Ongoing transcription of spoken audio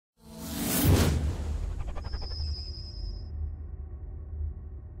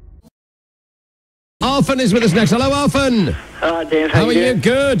Arthen is with us next. Hello, Arthen. James, How are you?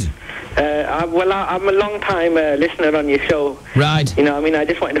 Good. I'm a long time listener on your show. Right. You know what I mean? I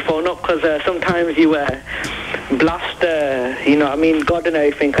just wanted to phone up because sometimes you blast, you know what I mean, God and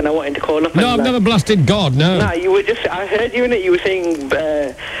everything, and I wanted to call up. No, I've never blasted God, no. Nah, you were just, I heard you in it, you were saying,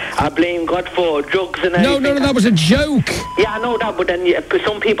 I blame God for drugs and everything. No, that was a joke. Yeah, I know that, but then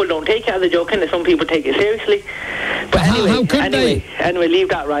some people don't take it as a joke, and some people take it seriously. But anyway, how could they? Anyway, leave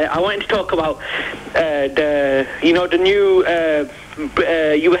that, right? I wanted to talk about the new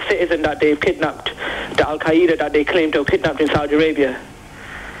US citizen that they've kidnapped, the Al-Qaeda that they claim to have kidnapped in Saudi Arabia.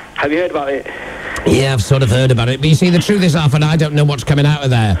 Have you heard about it? Yeah, I've sort of heard about it. But you see, the truth is, Arthen, I don't know what's coming out of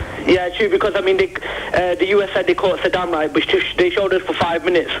there. Yeah, true, because, I mean, the US said they caught Saddam, right, but they showed us for 5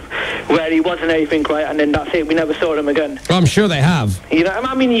 minutes where he wasn't anything, right, and then that's it. We never saw him again. Well, I'm sure they have. You know,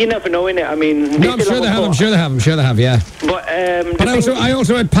 I mean, you never know, innit? I mean... No, I'm sure they have, yeah. But I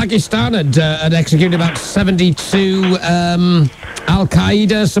also heard Pakistan had executed about 72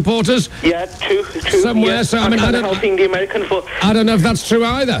 Al-Qaeda supporters. Yeah, true. Somewhere, yeah. so I mean, I don't... helping the Americans, but... I don't know if that's true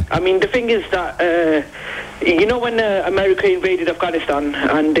either. I mean, the thing is that... you know when America invaded Afghanistan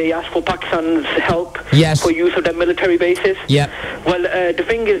and they asked for Pakistan's help for use of their military bases? Yeah. Well, the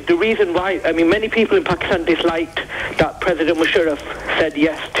thing is, the reason why, I mean, many people in Pakistan disliked that President Musharraf said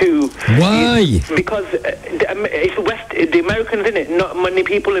yes to. Why? Because it's the Americans, in it, not many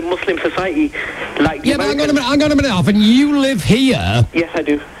people in Muslim society like the Yeah, but Americans. hang on a minute, Arthen. You live here. Yes, I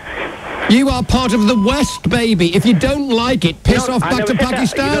do. You are part of the West, baby. If you don't like it, piss off back to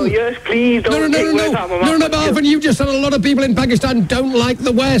Pakistan. Yes, please don't take words out of my mouth. No, Arthen, you just said a lot of people in Pakistan don't like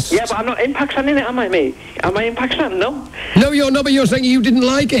the West. Yeah, but I'm not in Pakistan, innit, am I, mate? Am I in Pakistan? No. No, you're not, but you're saying you didn't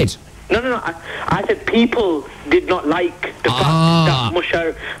like it. No. I said people did not like the fact that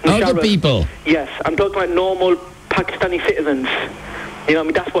Musharraf... Other people. Yes, I'm talking about normal Pakistani citizens. You know what I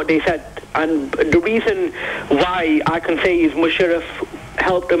mean? That's what they said. And the reason why I can say is Musharraf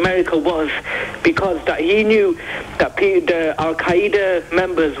helped America was because that he knew that the Al-Qaeda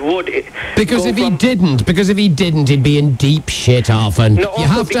members would... Because if he didn't, he'd be in deep shit, Arthen. No, you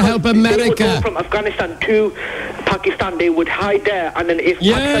have to help America. They would go from Afghanistan to Pakistan, they would hide there, and then if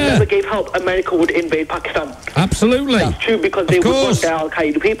Pakistan never gave help, America would invade Pakistan. Absolutely. That's true, because they would want the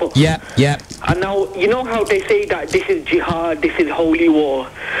Al-Qaeda people. Yeah. And now, you know how they say that this is jihad, this is holy war.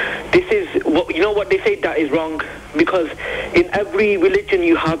 This is, you know what they say that is wrong? Because in every religion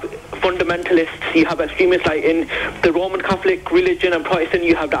you have fundamentalists, you have extremists, like in the Roman Catholic religion and Protestant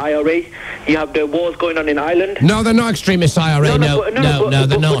you have the IRA, you have the wars going on in Ireland. No, they're not extremists, IRA, no, they're not.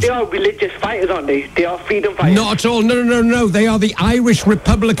 But they are religious fighters, aren't they? They are freedom fighters. Not at all, no, they are the Irish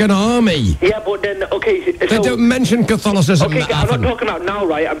Republican Army. Yeah, but then, okay... They don't mention Catholicism. Okay, I'm not talking about now,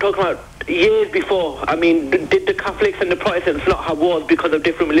 right? I'm talking about years before. I mean, did the Catholics and the Protestants not have wars because of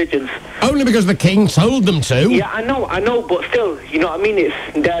different religions? Only because the king told them to. Yeah, I know, but still, you know what I mean? It's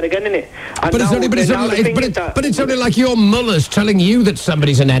there again, isn't it? But it's only like your mullahs telling you that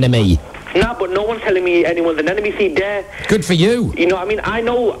somebody's an enemy. No, but no one's telling me anyone's an enemy. See, there... Good for you. You know what I mean? I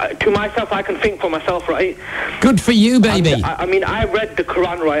know, to myself, I can think for myself, right? Good for you, baby. I mean, I read the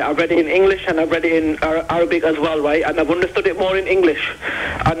Quran, right? I read it in English and I read it in Arabic as well, right? And I've understood it more in English.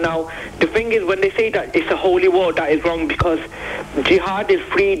 And now, the thing is, when they say that it's a holy war, that is wrong, because jihad is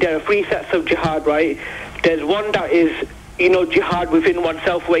free. There are three sets of jihad, right? There's one that is... you know, jihad within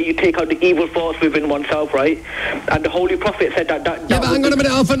oneself, where you take out the evil force within oneself, right? And the Holy Prophet said that... Yeah, but hang on a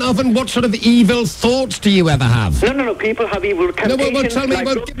minute, Arthen, what sort of evil thoughts do you ever have? No, people have evil temptations. No, well, tell me,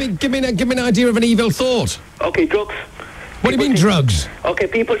 like give me an idea of an evil thought. Okay, drugs. What do you mean, drugs? Okay,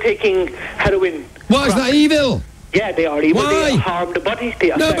 people taking heroin. Why is that evil? Yeah, they are evil. Why? They harm the body.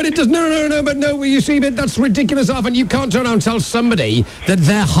 No, but it does. No, you see, that's ridiculous, Arthen. You can't turn around and tell somebody that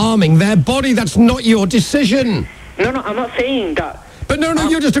they're harming their body. That's not your decision. No, I'm not saying that. But no,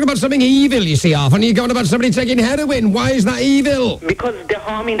 you're just talking about something evil, you see, Arthen. You're going about somebody taking heroin. Why is that evil? Because they're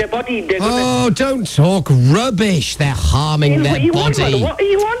harming their body. Don't talk rubbish. They're harming their body. What do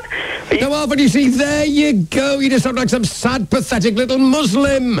you want? No, Arthen, you see, there you go. You just sound like some sad, pathetic little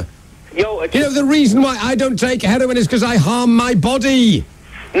Muslim. You know, the reason why I don't take heroin is because I harm my body.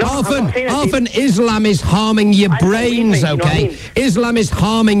 No, Arthen, Islam is harming your brains, okay? Islam is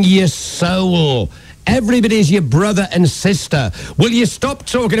harming your soul. Everybody's your brother and sister. Will you stop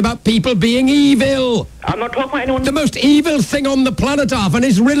talking about people being evil? I'm not talking about anyone... The most evil thing on the planet, Arthen,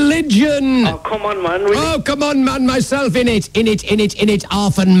 is religion. Oh, come on, man. Really? Oh, come on, man. Myself in it,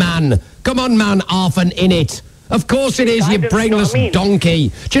 Arthen, man. Come on, man, Arthen, in it. Of course it is, you brainless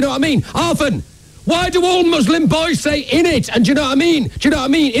donkey. Do you know what I mean? Arthen, why do all Muslim boys say in it? And do you know what I mean? Do you know what I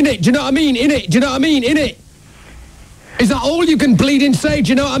mean? In it. Do you know what I mean? In it. Do you know what I mean? In it. Is that all you can bleed and say? Do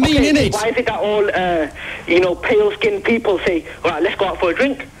you know what I mean, innit? Why is it that all, pale-skinned people say, right, let's go out for a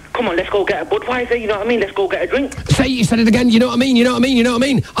drink? Come on, let's go get a Budweiser, you know what I mean? Let's go get a drink. You said it again, you know what I mean, you know what I mean, you know what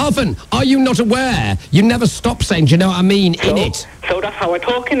I mean? Arthen, are you not aware? You never stop saying, do you know what I mean, innit? So that's how I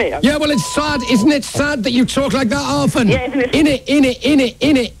talk, innit? Yeah, well, it's sad, isn't it sad that you talk like that, Arthen? Yeah, isn't it? Innit.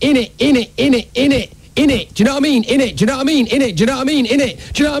 Innit, do you know what I mean? Innit, do you know what I mean? Innit, do you know what I mean?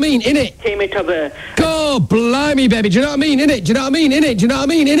 Innit, do you know what I mean? Innit. Came into the... God, blimey, baby, do you know what I mean? Innit, do you know what I mean? Innit, do you know what I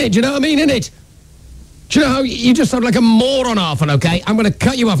mean? Innit, do you know what I mean? Innit. Do you know how you just sound like a moron, Arthen, okay? I'm going to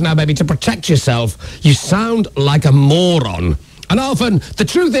cut you off now, baby, to protect yourself. You sound like a moron. And Arthen, the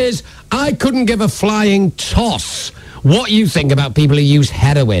truth is, I couldn't give a flying toss what you think about people who use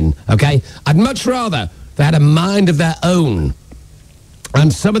heroin, okay? I'd much rather they had a mind of their own.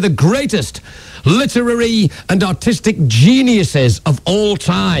 And some of the greatest literary and artistic geniuses of all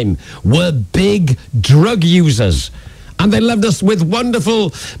time were big drug users. And they left us with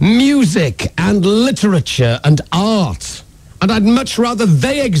wonderful music and literature and art. And I'd much rather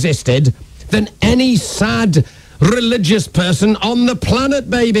they existed than any sad religious person on the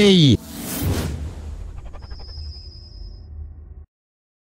planet, baby.